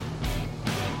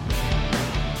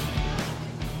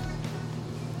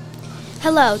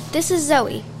Hello, this is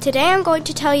Zoe. Today I'm going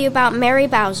to tell you about Mary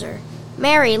Bowser.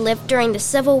 Mary lived during the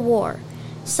Civil War.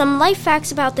 Some life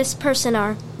facts about this person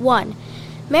are: 1.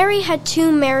 Mary had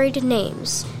 2 married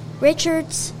names,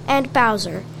 Richards and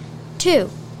Bowser. 2.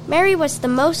 Mary was the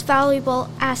most valuable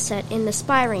asset in the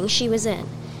spy ring she was in.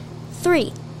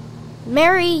 3.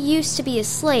 Mary used to be a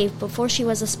slave before she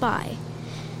was a spy.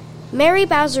 Mary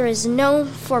Bowser is known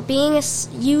for being a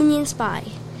Union spy.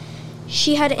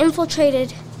 She had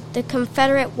infiltrated the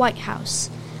Confederate White House.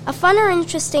 A fun or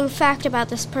interesting fact about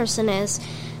this person is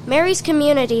Mary's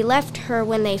community left her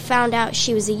when they found out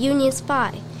she was a Union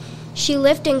spy. She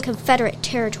lived in Confederate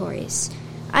territories.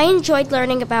 I enjoyed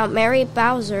learning about Mary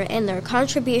Bowser and their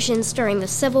contributions during the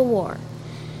Civil War.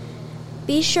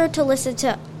 Be sure to listen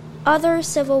to other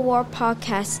Civil War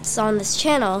podcasts on this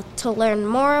channel to learn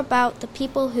more about the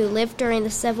people who lived during the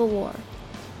Civil War.